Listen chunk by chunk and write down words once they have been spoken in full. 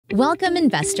Welcome,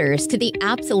 investors, to the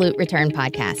Absolute Return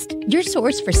Podcast, your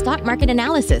source for stock market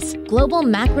analysis, global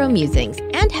macro musings,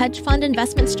 and hedge fund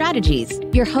investment strategies.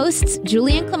 Your hosts,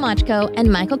 Julian Klimachko and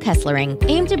Michael Kesslering,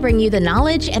 aim to bring you the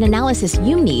knowledge and analysis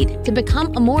you need to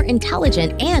become a more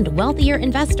intelligent and wealthier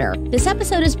investor. This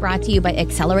episode is brought to you by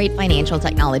Accelerate Financial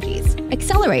Technologies.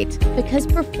 Accelerate, because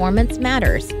performance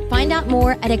matters. Find out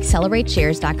more at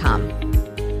accelerateshares.com.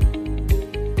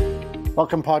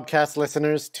 Welcome, podcast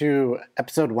listeners, to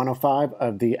episode 105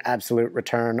 of the Absolute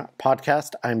Return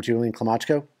Podcast. I'm Julian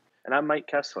Klimachko. And I'm Mike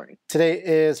Kesslering. Today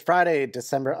is Friday,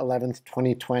 December 11th,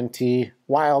 2020.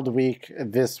 Wild week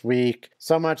this week.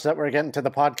 So much that we're getting to the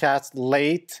podcast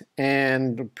late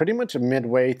and pretty much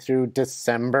midway through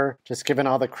December, just given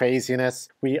all the craziness.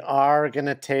 We are going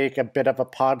to take a bit of a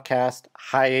podcast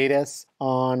hiatus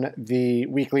on the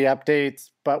weekly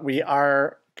updates, but we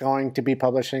are going to be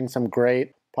publishing some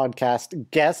great podcast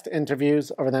guest interviews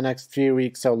over the next few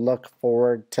weeks, so look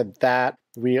forward to that.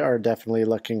 We are definitely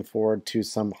looking forward to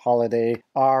some holiday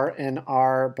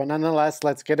R&R, but nonetheless,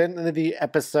 let's get into the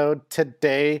episode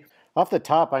today. Off the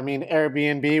top,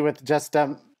 Airbnb with just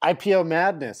IPO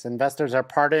madness. Investors are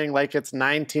partying like it's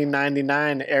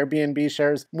 1999. Airbnb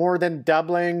shares more than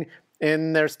doubling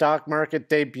in their stock market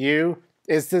debut.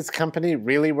 Is this company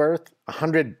really worth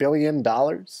 $100 billion?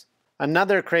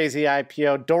 Another crazy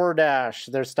IPO,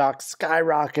 DoorDash, their stock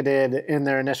skyrocketed in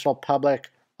their initial public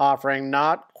offering,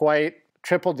 not quite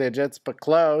triple digits, but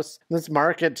close. This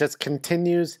market just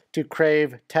continues to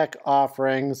crave tech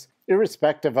offerings,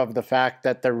 irrespective of the fact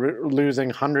that they're losing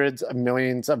hundreds of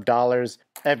millions of dollars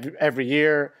every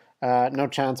year. No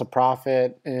chance of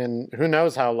profit in who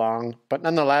knows how long. But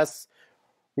nonetheless,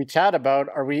 we chat about,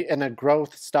 are we in a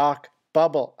growth stock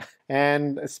bubble?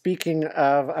 And speaking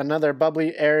of another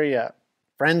bubbly area,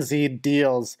 frenzied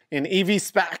deals in EV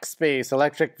SPAC space.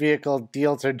 Electric vehicle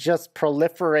deals are just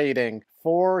proliferating.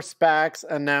 4 SPACs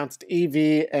announced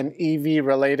EV and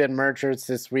EV-related mergers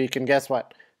this week, and guess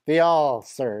what? They all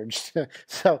surged.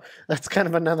 So that's kind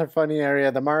of another funny area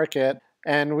of the market.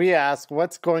 And we ask,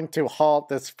 what's going to halt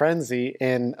this frenzy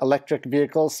in electric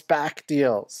vehicle SPAC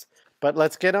deals? But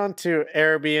let's get on to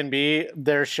Airbnb.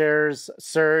 Their shares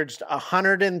surged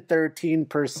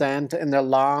 113% in their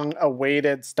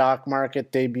long-awaited stock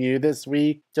market debut this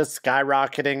week, just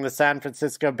skyrocketing. The San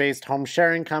Francisco-based home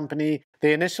sharing company,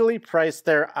 they initially priced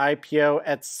their IPO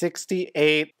at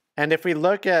 68. And if we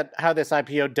look at how this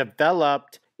IPO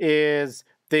developed, is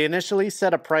they initially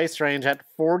set a price range at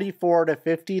 $44 to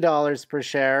 $50 per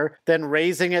share, then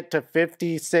raising it to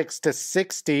 $56 to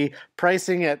 $60,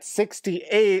 pricing at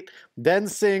 $68, then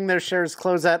seeing their shares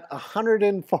close at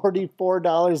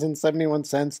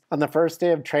 $144.71 on the first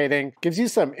day of trading. Gives you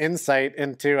some insight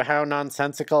into how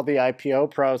nonsensical the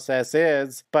IPO process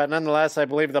is. But nonetheless, I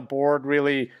believe the board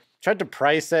really tried to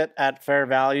price it at fair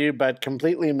value, but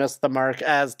completely missed the mark,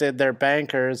 as did their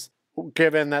bankers.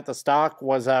 Given that the stock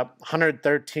was up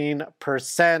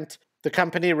 113%, the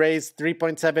company raised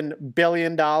 $3.7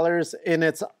 billion in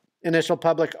its initial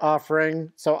public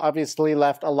offering, so obviously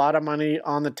left a lot of money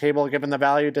on the table given the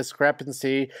value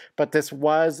discrepancy, but this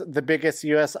was the biggest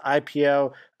U.S.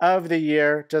 IPO of the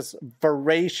year, just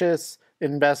voracious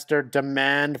investor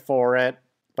demand for it.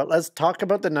 But let's talk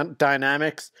about the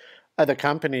dynamics of the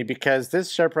company, because this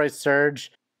share price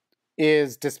surge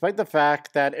is despite the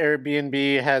fact that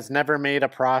Airbnb has never made a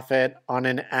profit on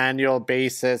an annual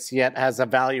basis, yet has a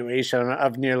valuation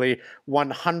of nearly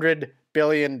 $100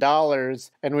 billion.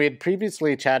 And we had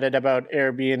previously chatted about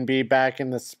Airbnb back in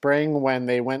the spring when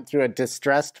they went through a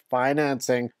distressed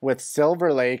financing with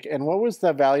Silver Lake. And what was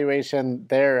the valuation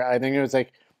there? I think it was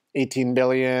like $18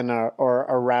 billion or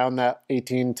around that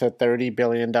 $18 to $30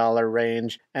 billion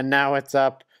range. And now it's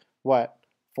up,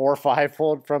 4 or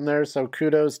 5-fold from there. So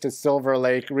kudos to Silver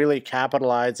Lake, really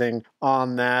capitalizing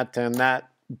on that. And that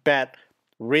bet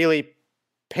really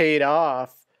paid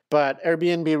off. But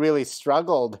Airbnb really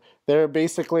struggled. They're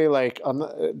basically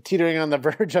teetering on the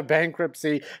verge of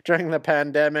bankruptcy during the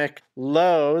pandemic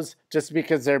lows, just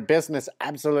because their business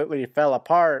absolutely fell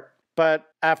apart.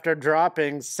 But after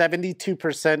dropping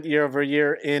 72% year over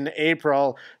year in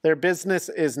April, their business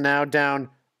is now down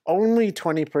only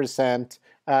 20%.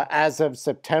 As of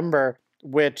September,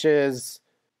 which is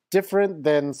different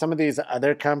than some of these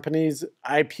other companies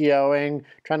IPOing,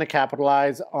 trying to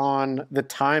capitalize on the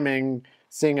timing,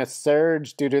 seeing a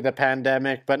surge due to the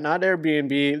pandemic, but not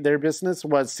Airbnb. Their business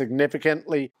was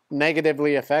significantly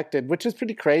negatively affected, which is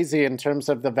pretty crazy in terms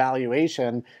of the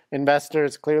valuation.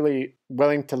 Investors clearly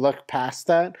willing to look past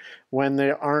that when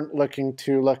they aren't looking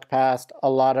to look past a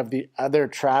lot of the other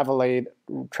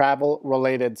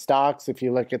travel-related stocks. If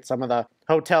you look at some of the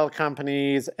hotel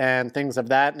companies and things of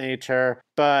that nature.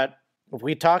 But if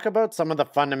we talk about some of the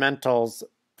fundamentals,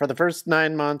 for the first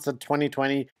 9 months of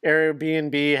 2020,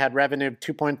 Airbnb had revenue of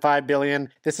 $2.5 billion.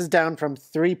 This is down from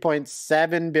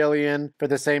 $3.7 billion for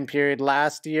the same period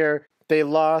last year. They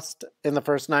lost in the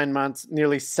first 9 months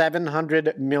nearly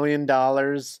 $700 million,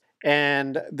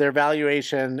 and their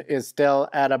valuation is still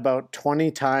at about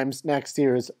 20 times next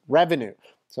year's revenue.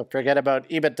 So forget about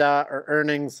EBITDA or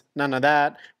earnings, none of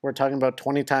that. We're talking about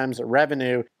 20 times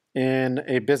revenue in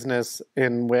a business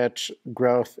in which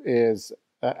growth is,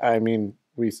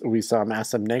 we saw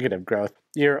massive negative growth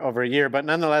year over year. But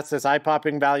nonetheless, this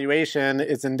eye-popping valuation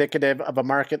is indicative of a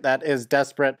market that is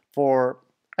desperate for,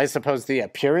 I suppose, the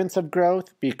appearance of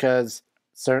growth, because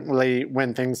certainly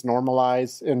when things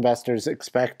normalize, investors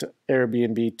expect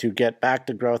Airbnb to get back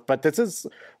to growth. But this is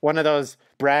one of those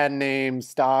brand name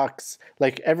stocks.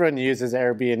 Like, everyone uses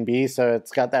Airbnb, so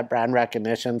it's got that brand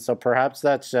recognition. So perhaps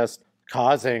that's just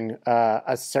causing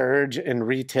a surge in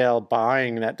retail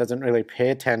buying that doesn't really pay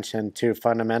attention to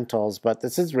fundamentals. But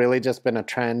this has really just been a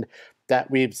trend that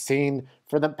we've seen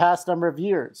for the past number of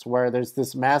years, where there's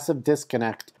this massive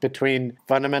disconnect between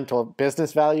fundamental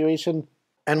business valuation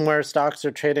and where stocks are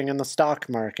trading in the stock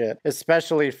market,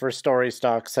 especially for story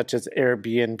stocks such as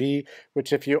Airbnb,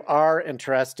 which, if you are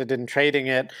interested in trading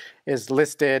it, is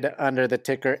listed under the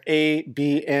ticker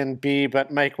ABNB.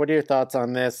 But Mike, what are your thoughts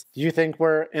on this? Do you think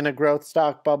we're in a growth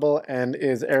stock bubble? And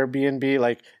is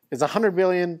Airbnb, is 100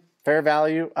 billion fair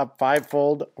value up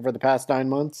fivefold over the past 9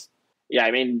 months?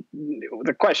 Yeah,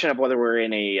 the question of whether we're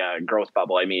in a growth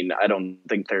bubble, I don't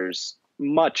think there's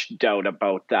much doubt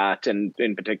about that. And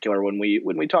in particular, when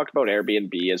we talk about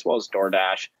Airbnb as well as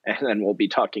DoorDash, and then we'll be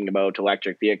talking about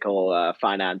electric vehicle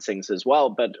financings as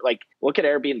well. But look at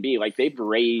Airbnb, they've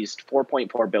raised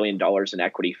 $4.4 billion in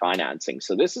equity financing.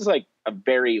 So this is a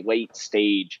very late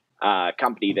stage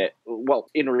company that, well,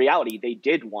 in reality, they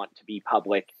did want to be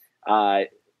public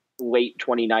late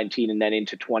 2019 and then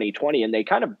into 2020. And they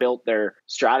kind of built their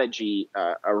strategy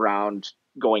around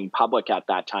going public at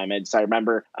that time. And so I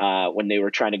remember when they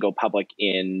were trying to go public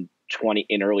in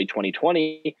early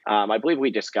 2020, I believe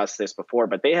we discussed this before,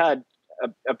 but they had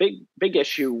a big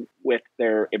issue with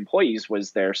their employees.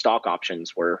 Was their stock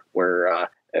options were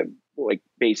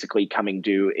basically coming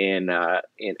due in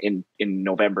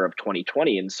November of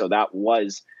 2020. And so that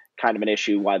was kind of an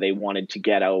issue why they wanted to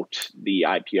get out the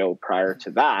IPO prior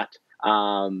to that.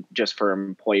 Just for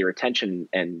employee retention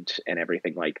and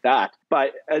everything like that.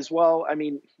 But as well,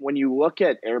 when you look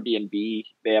at Airbnb,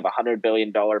 they have a $100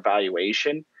 billion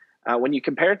valuation. When you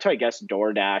compare it to, I guess,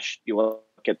 DoorDash, you look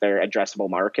at their addressable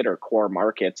market or core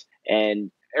markets, and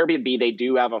Airbnb, they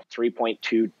do have a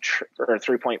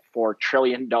 $3.4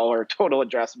 trillion total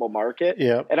addressable market.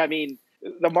 Yeah. And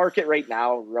the market right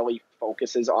now really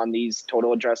focuses on these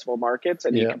total addressable markets.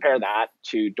 And you compare that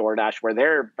to DoorDash, where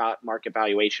their market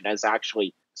valuation is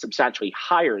actually substantially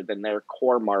higher than their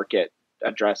core market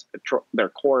their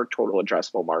core total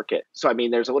addressable market. So,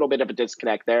 there's a little bit of a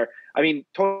disconnect there.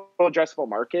 Total addressable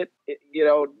market,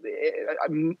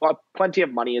 plenty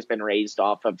of money has been raised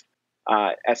off of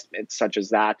estimates such as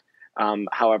that.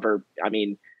 However,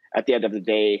 at the end of the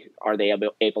day, are they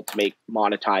able to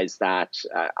monetize that?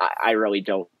 I really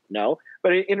don't know.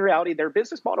 But in reality, their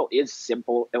business model is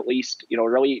simple. At least,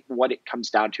 really what it comes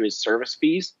down to is service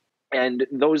fees. And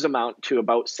those amount to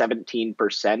about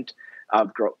 17% of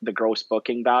the gross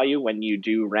booking value when you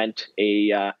do rent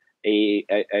a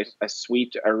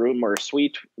suite, a room or a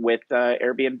suite with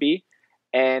Airbnb.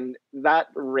 And that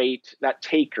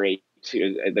take rate,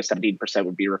 to the 17%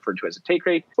 would be referred to as a take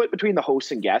rate, split between the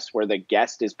host and guest, where the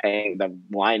guest is paying the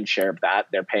lion's share of that.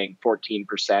 They're paying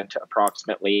 14%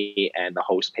 approximately, and the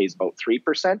host pays about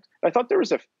 3%. I thought there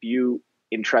was a few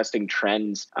interesting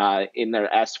trends in their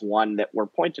S1 that were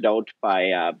pointed out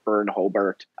by Bern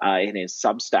Hobart in his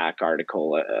Substack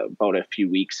article about a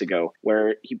few weeks ago,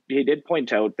 where he did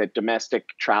point out that domestic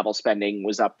travel spending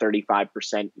was up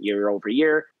 35% year over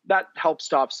year. That helps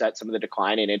to offset some of the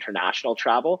decline in international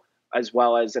travel, as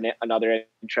well as another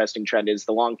interesting trend is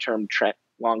the long-term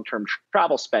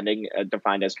travel spending,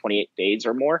 defined as 28 days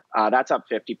or more. That's up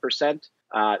 50%.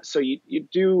 So you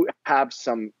do have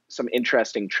some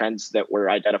interesting trends that were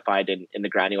identified in the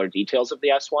granular details of the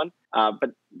S1.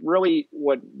 But really,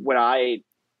 what I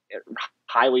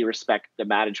highly respect the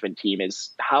management team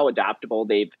is how adaptable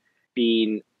they've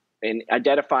been in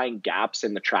identifying gaps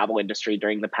in the travel industry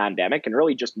during the pandemic and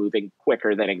really just moving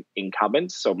quicker than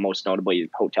incumbents, so most notably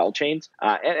hotel chains.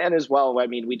 And as well,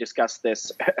 we discussed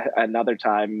this another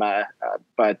time,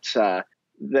 but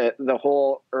the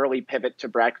whole early pivot to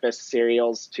breakfast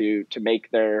cereals to make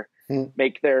their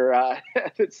make their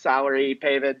salary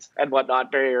payments and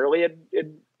whatnot very early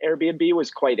in Airbnb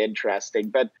was quite interesting.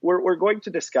 But we're going to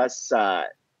discuss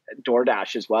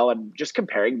DoorDash as well, and just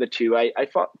comparing the two. I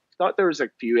thought there was a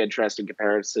few interesting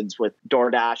comparisons with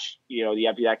DoorDash. You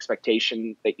have the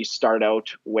expectation that you start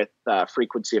out with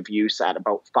frequency of use at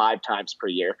about 5 times per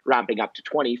year, ramping up to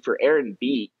 20. For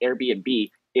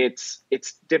Airbnb, it's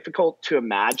difficult to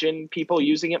imagine people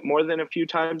using it more than a few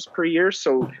times per year.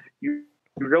 So you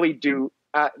really do.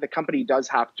 The company does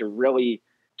have to really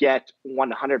get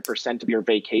 100% of your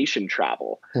vacation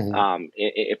travel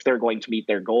if they're going to meet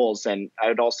their goals. And I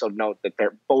would also note that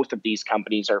both of these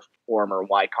companies are former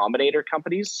Y Combinator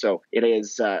companies. So it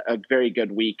is a very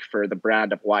good week for the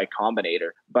brand of Y Combinator.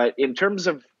 But in terms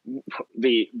of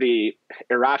the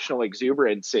irrational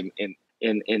exuberance in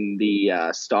the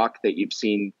stock that you've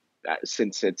seen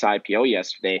since its IPO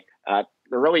yesterday, it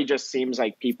really just seems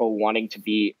like people wanting to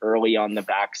be early on the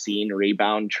vaccine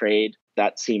rebound trade.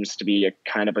 That seems to be a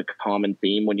kind of a common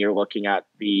theme when you're looking at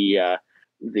the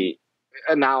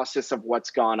analysis of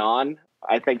what's gone on.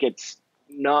 I think it's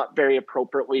not very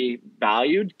appropriately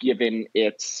valued given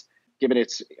its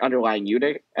underlying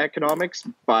unit economics,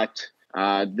 but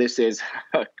this is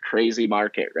a crazy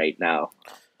market right now.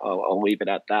 I'll leave it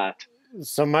at that.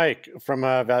 So, Mike, from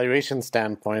a valuation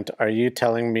standpoint, are you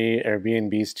telling me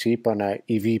Airbnb's cheap on a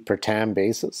EV per TAM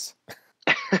basis?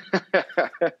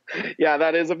 Yeah,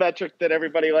 that is a metric that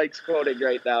everybody likes quoting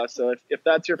right now. So if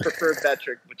that's your preferred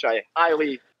metric, which I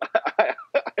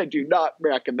do not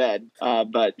recommend,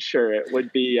 but sure, it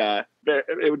would be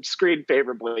it would screen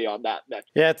favorably on that metric.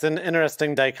 Yeah, it's an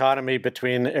interesting dichotomy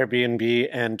between Airbnb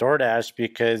and DoorDash,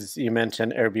 because you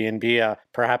mentioned Airbnb,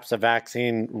 perhaps a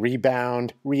vaccine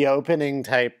rebound, reopening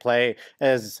type play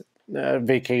as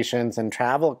vacations and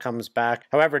travel comes back.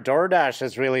 However, DoorDash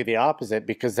is really the opposite,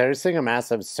 because they're seeing a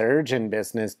massive surge in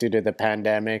business due to the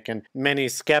pandemic, and many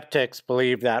skeptics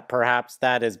believe that perhaps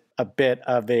that is a bit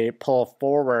of a pull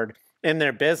forward in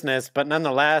their business. But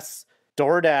nonetheless,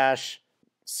 DoorDash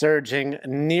surging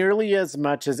nearly as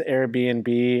much as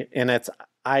Airbnb in its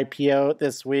IPO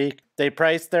this week. They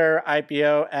priced their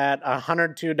IPO at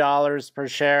 $102 per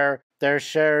share. Their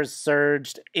shares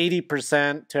surged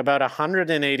 80% to about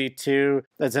 182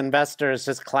 as investors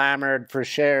just clamored for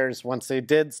shares once they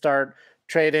did start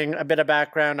trading. A bit of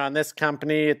background on this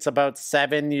company: it's about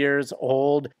 7 years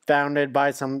old, founded by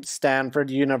some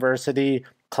Stanford University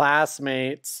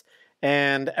classmates.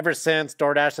 And ever since,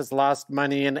 DoorDash has lost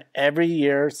money in every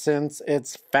year since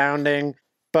its founding.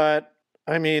 But,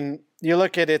 I mean, you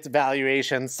look at its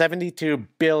valuation, $72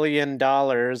 billion,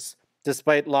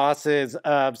 despite losses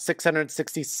of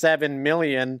 $667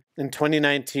 million in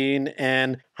 2019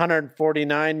 and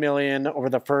 $149 million over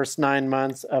the first 9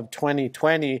 months of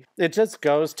 2020. It just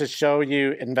goes to show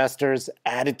you investors'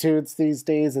 attitudes these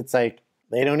days. It's like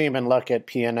they don't even look at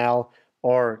P&L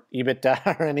or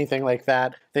EBITDA or anything like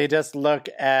that. They just look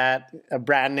at a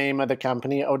brand name of the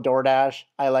company. Oh, DoorDash,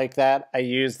 I like that. I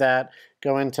use that.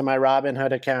 Go into my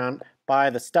Robinhood account, buy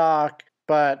the stock.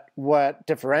 But what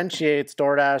differentiates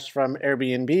DoorDash from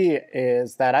Airbnb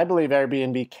is that I believe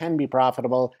Airbnb can be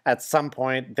profitable at some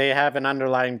point. They have an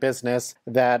underlying business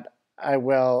that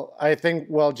I think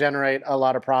will generate a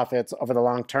lot of profits over the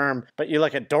long term. But you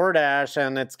look at DoorDash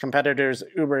and its competitors,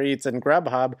 Uber Eats and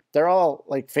Grubhub, they're all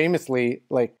famously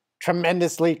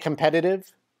tremendously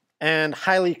competitive and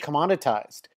highly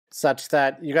commoditized, such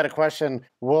that you got to question,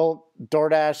 will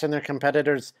DoorDash and their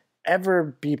competitors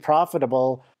ever be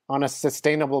profitable on a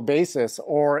sustainable basis?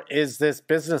 Or is this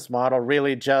business model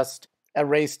really just a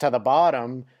race to the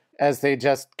bottom as they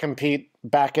just compete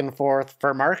back and forth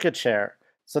for market share?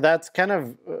 So that's kind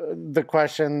of the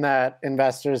question that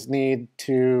investors need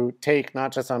to take,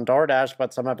 not just on DoorDash,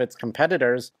 but some of its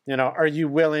competitors. Are you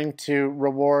willing to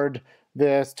reward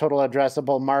this total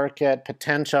addressable market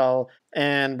potential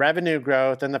and revenue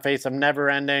growth in the face of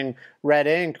never-ending red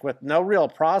ink with no real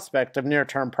prospect of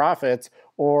near-term profits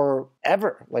or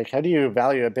ever? How do you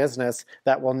value a business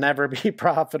that will never be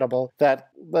profitable?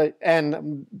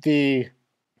 And the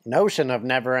notion of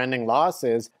never-ending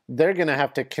losses, they're going to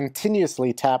have to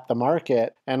continuously tap the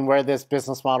market. And where this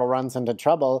business model runs into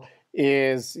trouble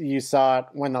is, you saw it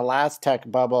when the last tech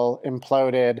bubble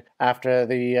imploded after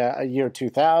the year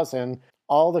 2000.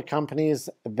 All the companies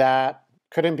that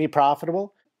couldn't be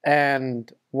profitable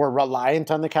and were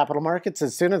reliant on the capital markets,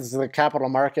 as soon as the capital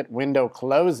market window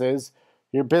closes,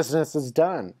 your business is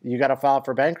done. You got to file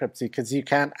for bankruptcy because you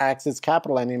can't access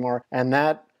capital anymore. And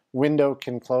that window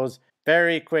can close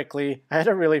very quickly, I had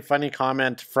a really funny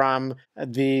comment from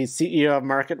the CEO of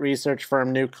market research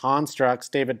firm New Constructs,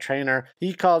 David Traynor.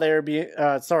 He called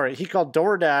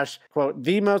DoorDash, quote,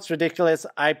 the most ridiculous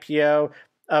IPO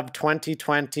of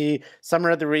 2020. Some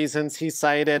of the reasons he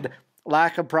cited: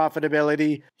 lack of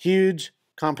profitability, huge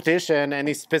competition, and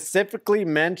he specifically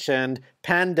mentioned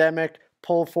pandemic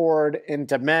pull forward in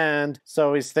demand.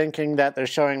 So he's thinking that they're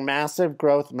showing massive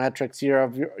growth metrics year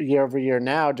over year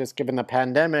now, just given the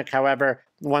pandemic. However,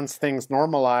 once things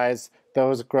normalize,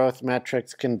 those growth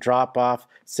metrics can drop off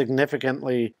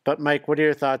significantly. But Mike, what are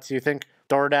your thoughts? Do you think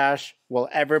DoorDash will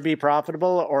ever be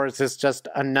profitable, or is this just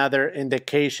another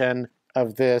indication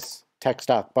of this tech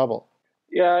stock bubble?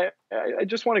 Yeah, I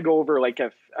just want to go over like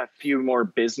a few more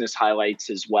business highlights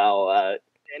as well.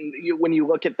 When you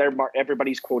look at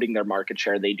everybody's quoting their market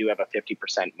share. They do have a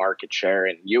 50% market share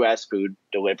in U.S. food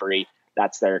delivery.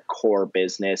 That's their core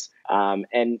business.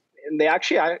 And they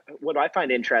actually, what I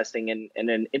find interesting and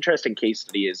an interesting case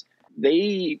study is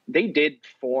they did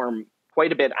form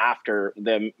quite a bit after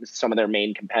some of their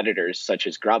main competitors, such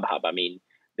as Grubhub. I mean,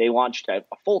 they launched a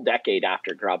full decade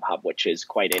after Grubhub, which is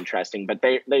quite interesting. But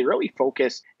they really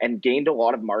focused and gained a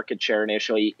lot of market share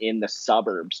initially in the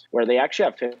suburbs, where they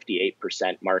actually have 58%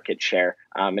 market share.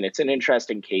 And it's an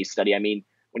interesting case study. I mean,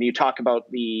 when you talk about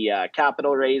the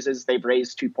capital raises, they've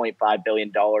raised $2.5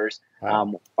 billion,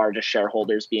 wow. Largest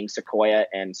shareholders being Sequoia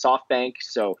and SoftBank.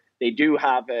 So they do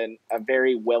have a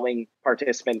very willing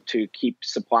participant to keep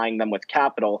supplying them with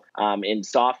capital in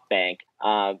SoftBank.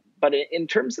 But in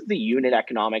terms of the unit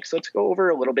economics, let's go over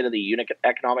a little bit of the unit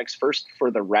economics first for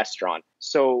the restaurant.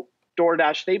 So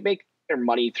DoorDash, they make their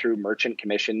money through merchant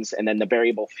commissions and then the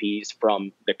variable fees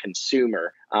from the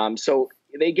consumer. So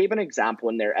they gave an example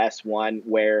in their S1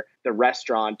 where the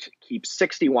restaurant keeps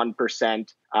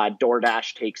 61%,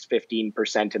 DoorDash takes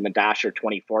 15%, and the Dasher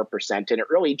 24%. And it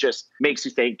really just makes you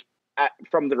think,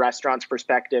 from the restaurant's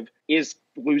perspective, is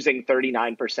losing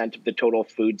 39% of the total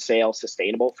food sale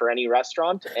sustainable for any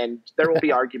restaurant? And there will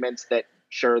be arguments that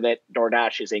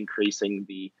DoorDash is increasing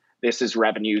this is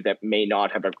revenue that may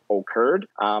not have occurred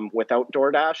without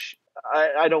DoorDash.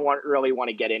 I don't really want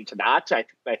to get into that.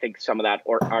 I think some of that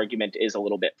argument is a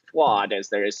little bit flawed, as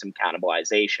there is some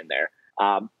cannibalization there.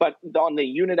 But on the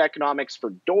unit economics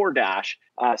for DoorDash,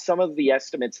 some of the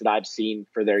estimates that I've seen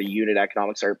for their unit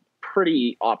economics are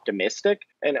pretty optimistic.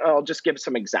 And I'll just give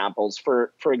some examples.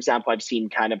 For example, I've seen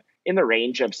kind of in the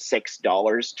range of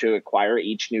 $6 to acquire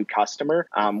each new customer,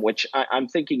 which I'm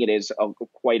thinking it is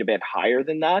quite a bit higher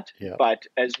than that. Yeah. But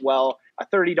as well, a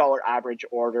 $30 average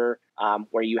order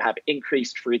where you have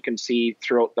increased frequency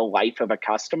throughout the life of a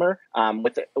customer,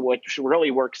 which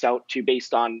really works out to,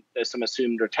 based on some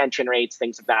assumed retention rates,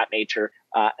 things of that nature,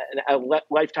 a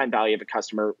lifetime value of a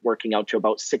customer working out to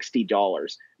about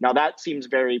 $60. Now, that seems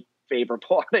very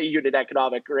favorable on a unit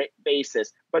economic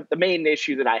basis. But the main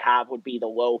issue that I have would be the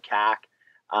low CAC,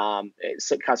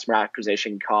 customer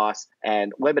acquisition costs,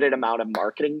 and limited amount of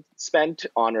marketing spent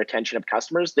on retention of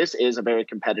customers. This is a very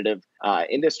competitive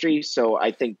industry. So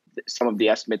I think some of the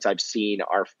estimates I've seen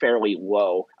are fairly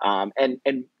low.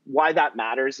 And why that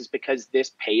matters is because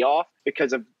this payoff,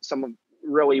 because of some of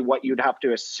really what you'd have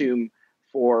to assume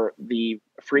for the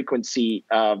frequency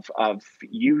of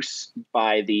use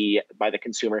by the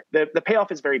consumer, the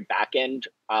payoff is very back end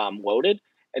loaded,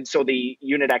 and so the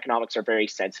unit economics are very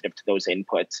sensitive to those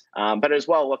inputs. But as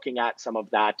well, looking at some of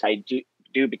that, I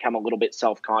do become a little bit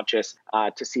self-conscious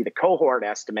to see the cohort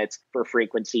estimates for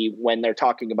frequency when they're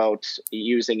talking about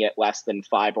using it less than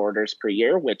 5 orders per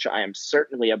year, which I am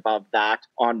certainly above that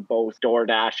on both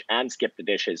DoorDash and Skip the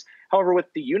Dishes. However, with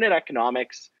the unit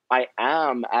economics, I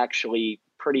am actually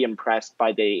pretty impressed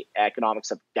by the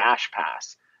economics of Dash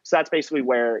Pass. So that's basically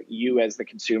where you as the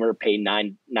consumer pay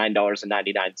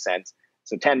 $9.99,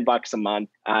 so $10 a month,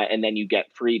 and then you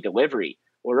get free delivery.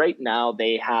 Well, right now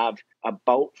they have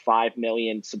about 5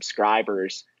 million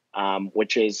subscribers,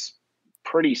 which is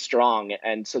pretty strong.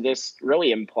 And so this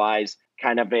really implies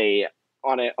kind of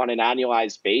on an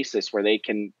annualized basis where they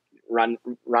can run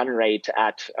rate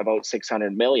at about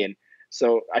 600 million.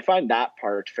 So I find that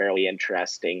part fairly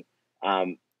interesting.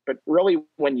 But really,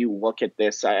 when you look at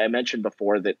this, I mentioned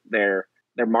before that their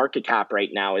market cap right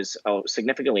now is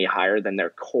significantly higher than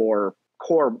their core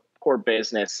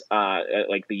business,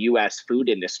 like the U.S. food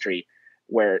industry,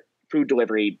 where food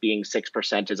delivery being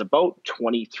 6% is about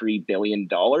 $23 billion.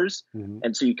 Mm-hmm.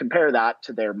 And so you compare that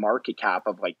to their market cap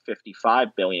of like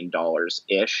 $55 billion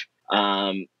ish.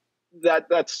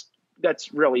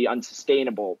 That's really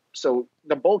unsustainable. So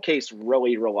the bull case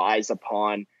really relies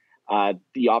upon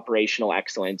the operational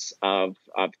excellence of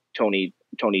Tony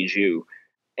Zhu.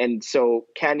 And so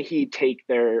can he take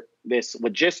their this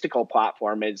logistical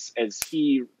platform, as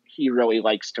he really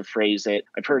likes to phrase it.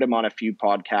 I've heard him on a few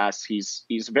podcasts.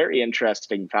 He's a very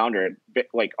interesting founder.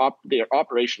 Like the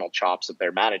operational chops of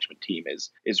their management team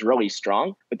is really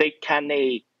strong. But can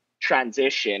they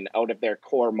transition out of their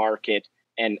core market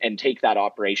and take that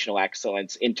operational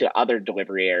excellence into other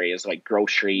delivery areas like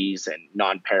groceries and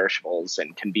non-perishables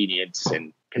and convenience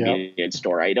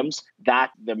store items?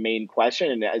 That's the main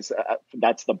question, and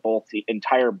that's the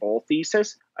entire bull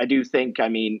thesis. I do think,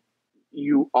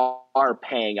 you are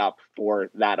paying up for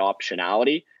that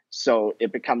optionality, so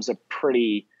it becomes a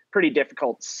pretty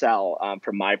difficult sell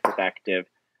from my perspective.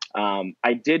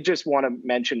 I did just want to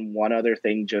mention one other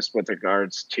thing, just with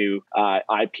regards to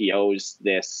IPOs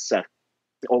this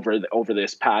over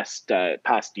this past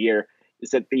year, is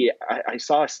that I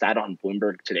saw a stat on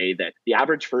Bloomberg today that the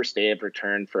average first day of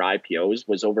return for IPOs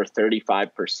was over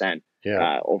 35%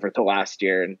 over the last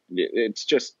year. And it's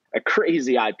just a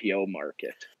crazy IPO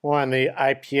market. Well, and the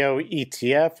IPO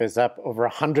ETF is up over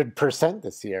 100%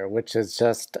 this year, which is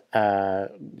just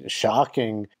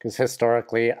shocking, because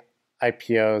historically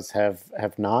IPOs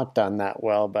have not done that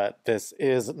well, but this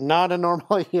is not a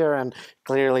normal year, and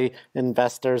clearly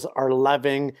investors are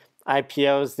loving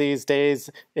IPOs these days.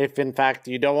 If in fact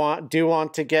you do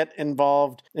want to get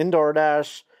involved in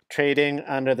DoorDash, trading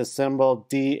under the symbol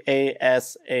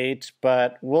DASH,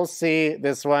 but we'll see.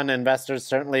 This one, investors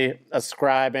certainly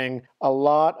ascribing a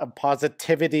lot of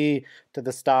positivity to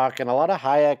the stock and a lot of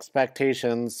high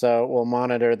expectations, so we'll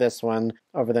monitor this one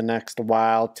over the next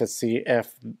while to see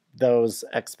if those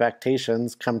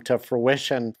expectations come to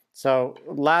fruition. So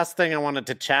last thing I wanted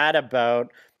to chat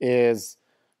about is,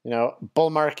 bull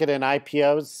market in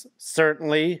IPOs,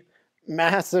 certainly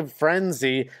massive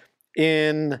frenzy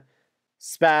in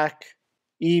SPAC,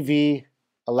 EV,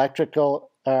 electric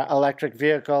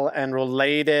vehicle, and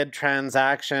related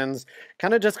transactions,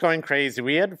 kind of just going crazy.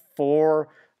 We had 4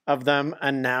 of them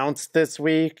announced this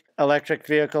week, electric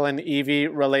vehicle and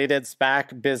EV related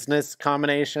SPAC business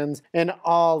combinations, and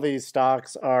all these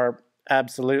stocks are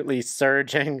absolutely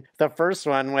surging. The first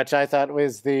one, which I thought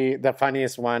was the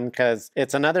funniest one, because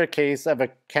it's another case of a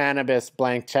cannabis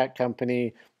blank check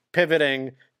company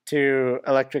pivoting to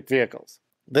electric vehicles.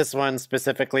 This one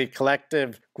specifically,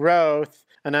 Collective Growth,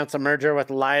 announced a merger with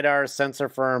LiDAR sensor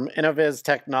firm Innoviz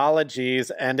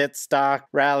Technologies, and its stock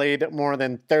rallied more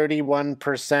than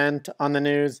 31% on the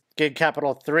news. Gig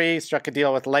Capital 3 struck a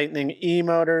deal with Lightning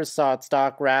E-Motors, saw its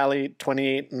stock rally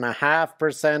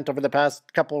 28.5% over the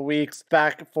past couple of weeks.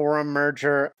 SPAC Forum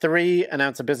Merger 3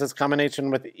 announced a business combination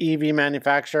with EV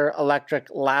manufacturer Electric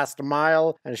Last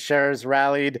Mile, and shares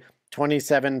rallied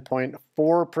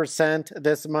 27.4%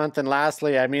 this month. And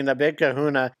lastly, the big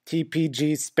kahuna,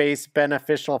 TPG Space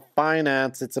Beneficial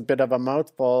Finance, it's a bit of a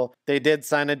mouthful. They did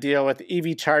sign a deal with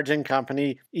EV charging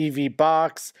company EV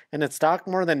Box, and its stock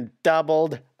more than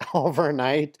doubled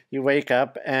overnight. You wake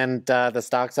up and the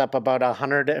stock's up about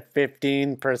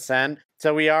 115%.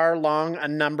 So we are long a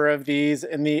number of these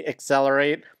in the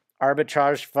Accelerate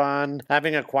Arbitrage Fund,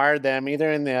 having acquired them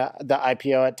either in the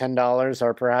IPO at $10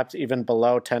 or perhaps even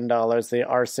below $10. They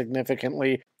are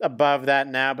significantly above that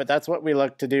now, but that's what we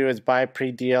look to do, is buy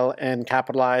pre-deal and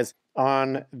capitalize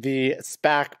on the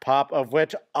SPAC pop, of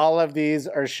which all of these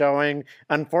are showing.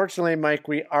 Unfortunately, Mike,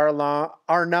 we are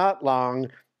not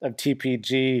long of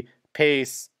TPG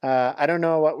Pace. I don't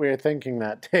know what we were thinking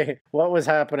that day. What was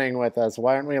happening with us?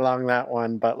 Why aren't we long that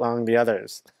one but long the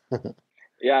others?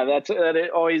 Yeah, it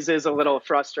always is a little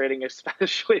frustrating,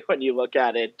 especially when you look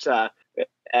at it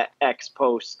ex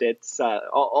post. It's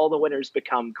all the winners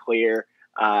become clear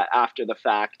after the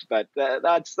fact, but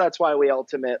that's why we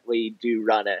ultimately do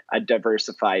run a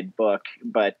diversified book.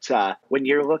 But when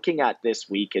you're looking at this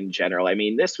week in general,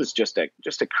 this was just a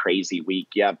crazy week.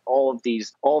 You have all of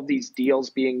these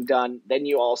deals being done. Then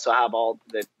you also have all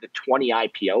the 20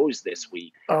 IPOs this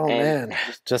week. Oh, man,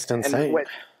 just insane. And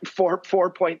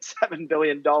 $4.7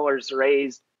 billion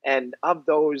raised. And of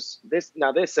those, this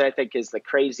I think is the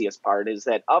craziest part, is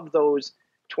that of those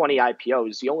 20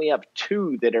 IPOs, you only have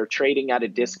 2 that are trading at a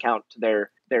discount to their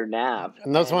NAV.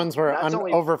 And those ones were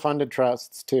overfunded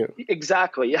trusts too.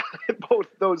 Exactly. Yeah. Both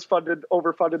those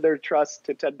overfunded their trusts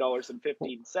to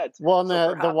 $10.15. Well,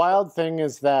 and the wild thing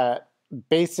is that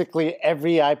basically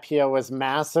every IPO was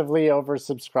massively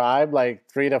oversubscribed, like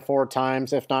 3 to 4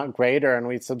 times, if not greater. And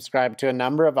we subscribed to a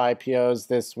number of IPOs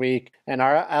this week, and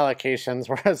our allocations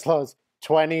were as low as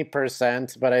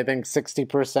 20%, but I think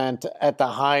 60% at the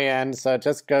high end. So it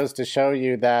just goes to show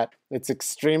you that it's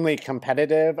extremely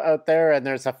competitive out there, and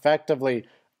there's effectively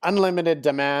unlimited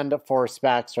demand for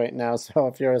SPACs right now. So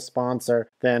if you're a sponsor,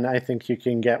 then I think you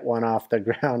can get one off the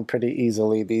ground pretty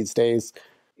easily these days.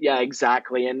 Yeah,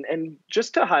 exactly. And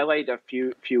just to highlight a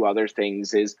few other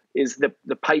things is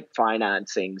the pipe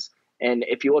financings. And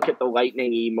if you look at the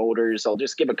Lightning e-motors, I'll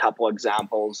just give a couple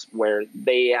examples where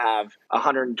they have a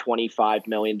 $125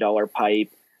 million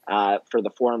pipe. For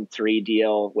the Form 3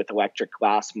 deal with Electric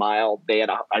Last Mile, they had,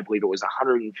 I believe it was a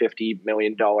 $150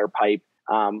 million pipe,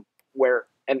 and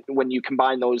when you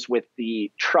combine those with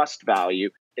the trust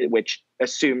value, which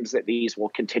assumes that these will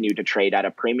continue to trade at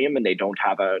a premium and they don't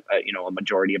have a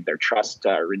majority of their trust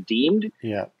redeemed.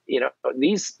 Yeah.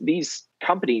 These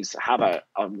companies have a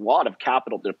lot of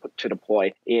capital to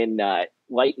deploy. In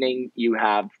Lightning, you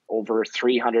have over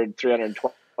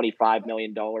 $325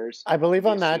 million. I believe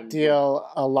on that deal,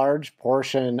 a large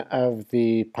portion of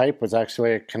the pipe was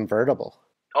actually a convertible.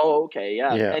 Oh, okay,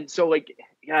 yeah. And so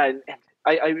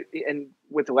and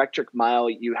with Electric Mile,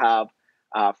 you have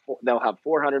they'll have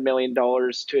 $400 million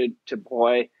to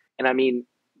deploy. And I mean,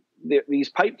 these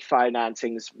pipe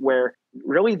financings where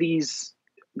really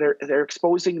they're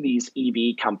exposing these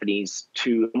EV companies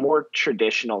to a more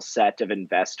traditional set of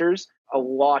investors a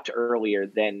lot earlier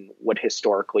than would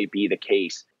historically be the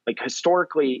case. Like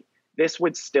historically, this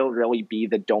would still really be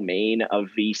the domain of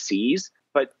VCs.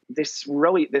 But this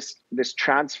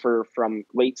transfer from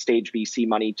late stage VC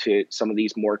money to some of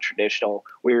these more traditional,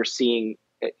 we're seeing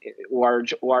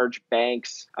large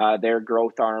banks, their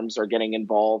growth arms are getting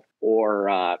involved,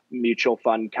 or mutual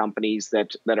fund companies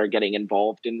that are getting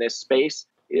involved in this space.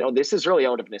 This is really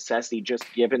out of necessity, just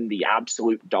given the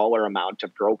absolute dollar amount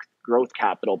of growth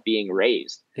capital being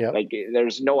raised. Yep. Like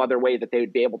there's no other way that they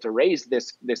would be able to raise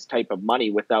this type of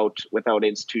money without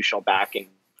institutional backing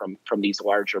from these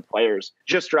larger players.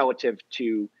 Just relative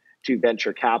to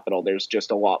venture capital, there's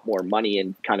just a lot more money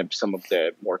in kind of some of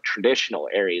the more traditional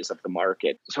areas of the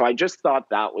market. So I just thought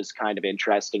that was kind of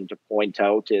interesting to point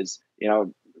out is,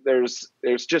 there's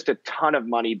just a ton of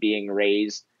money being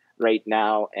raised right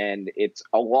now, and it's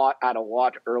at a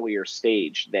lot earlier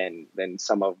stage than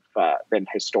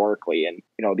historically. And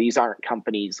these aren't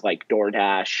companies like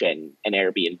DoorDash and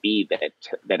Airbnb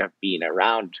that have been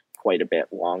around quite a bit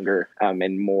longer,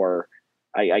 and more,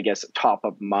 I guess, top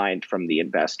of mind from the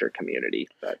investor community.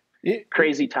 But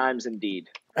crazy times indeed.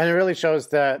 And it really shows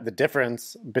the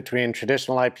difference between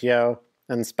traditional IPO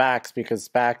and SPACs, because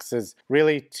SPACs is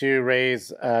really to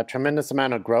raise a tremendous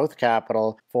amount of growth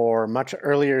capital for much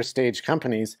earlier stage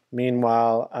companies.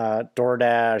 Meanwhile,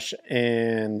 DoorDash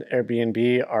and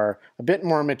Airbnb are a bit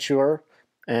more mature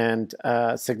and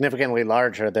significantly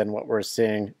larger than what we're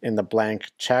seeing in the blank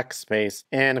check space.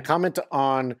 And a comment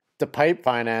on the pipe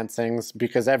financings,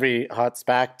 because every hot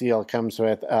SPAC deal comes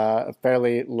with a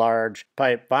fairly large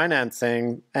pipe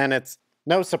financing, and it's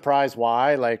no surprise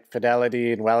why, like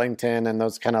Fidelity and Wellington and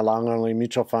those kind of long-only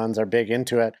mutual funds are big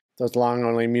into it. Those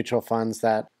long-only mutual funds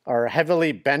that are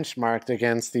heavily benchmarked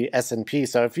against the S&P.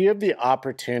 So if you have the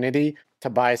opportunity to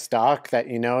buy stock that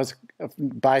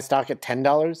buy stock at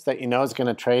 $10 that is going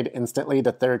to trade instantly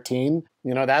to 13,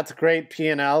 that's great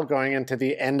P&L going into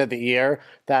the end of the year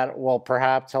that will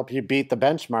perhaps help you beat the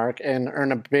benchmark and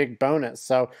earn a big bonus.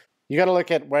 So you got to look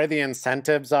at where the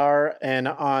incentives are. And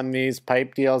on these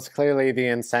pipe deals, clearly the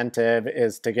incentive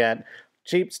is to get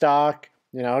cheap stock,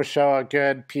 show a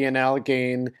good P&L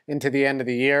gain into the end of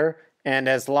the year. And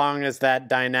as long as that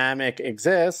dynamic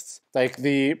exists, like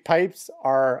the pipes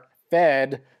are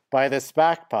fed by the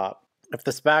SPAC pop. If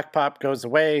the SPAC pop goes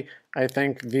away, I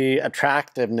think the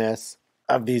attractiveness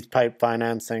of these pipe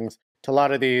financings to a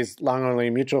lot of these long-only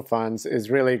mutual funds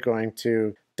is really going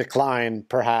to decline,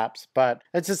 perhaps. But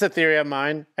it's just a theory of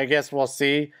mine. I guess we'll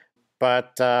see.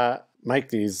 But Mike,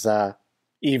 these EV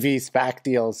SPAC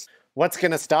deals, what's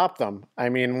going to stop them? I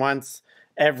mean, once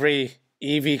every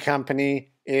EV company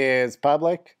is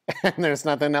public and there's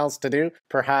nothing else to do,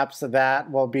 perhaps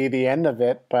that will be the end of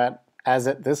it. But as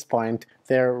at this point,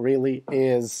 there really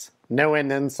is no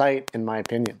end in sight, in my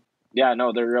opinion. Yeah,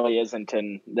 no, there really isn't.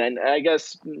 And then I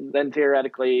guess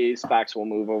theoretically SPACs will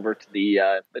move over to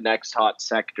the next hot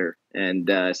sector and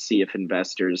see if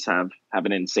investors have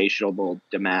an insatiable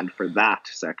demand for that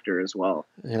sector as well.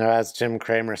 As Jim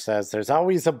Cramer says, there's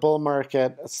always a bull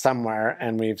market somewhere,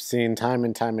 and we've seen time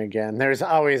and time again, there's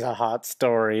always a hot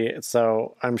story.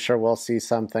 So I'm sure we'll see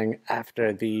something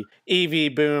after the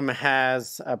EV boom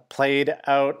has played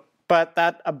out. But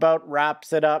that about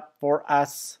wraps it up for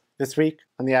us this week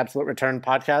on the Absolute Return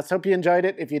Podcast. Hope you enjoyed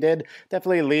it. If you did,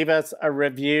 definitely leave us a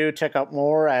review. Check out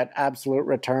more at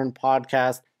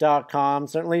absolutereturnpodcast.com.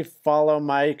 Certainly follow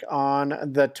Mike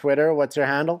on the Twitter. What's your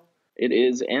handle? It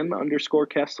is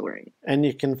M_Kesslering. And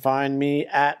you can find me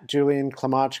at Julian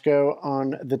Klimochko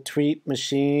on the tweet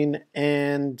machine.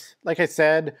 And like I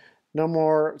said, no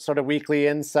more sort of weekly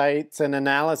insights and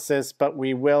analysis, but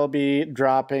we will be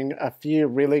dropping a few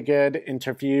really good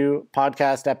interview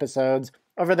podcast episodes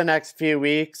over the next few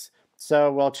weeks.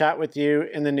 So we'll chat with you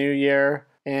in the new year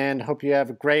and hope you have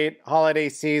a great holiday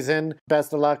season.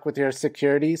 Best of luck with your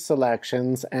security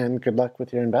selections and good luck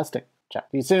with your investing. Chat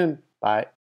to you soon. Bye.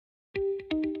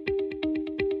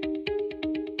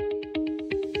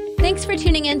 Thanks for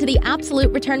tuning in to the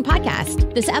Absolute Return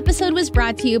Podcast. This episode was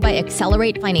brought to you by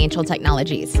Accelerate Financial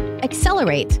Technologies.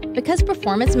 Accelerate, because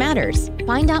performance matters.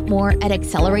 Find out more at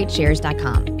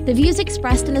accelerateshares.com. The views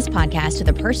expressed in this podcast are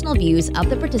the personal views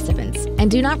of the participants and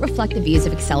do not reflect the views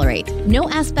of Accelerate. No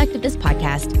aspect of this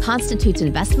podcast constitutes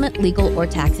investment, legal, or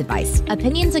tax advice.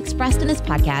 Opinions expressed in this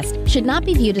podcast should not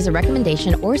be viewed as a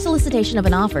recommendation or solicitation of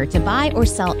an offer to buy or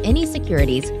sell any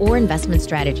securities or investment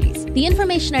strategies. The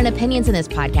information and opinions in this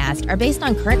podcast are based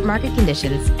on current market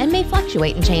conditions and may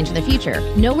fluctuate and change in the future.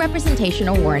 No representation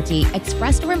or warranty,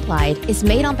 expressed or implied, is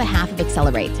made on behalf of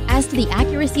Accelerate as to the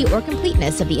accuracy or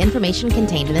completeness of the information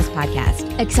contained in this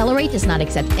podcast. Accelerate does not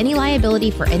accept any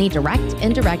liability for any direct,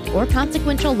 indirect, or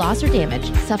consequential loss or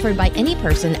damage suffered by any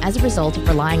person as a result of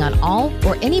relying on all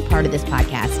or any part of this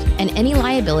podcast, and any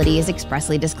liability is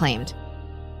expressly disclaimed.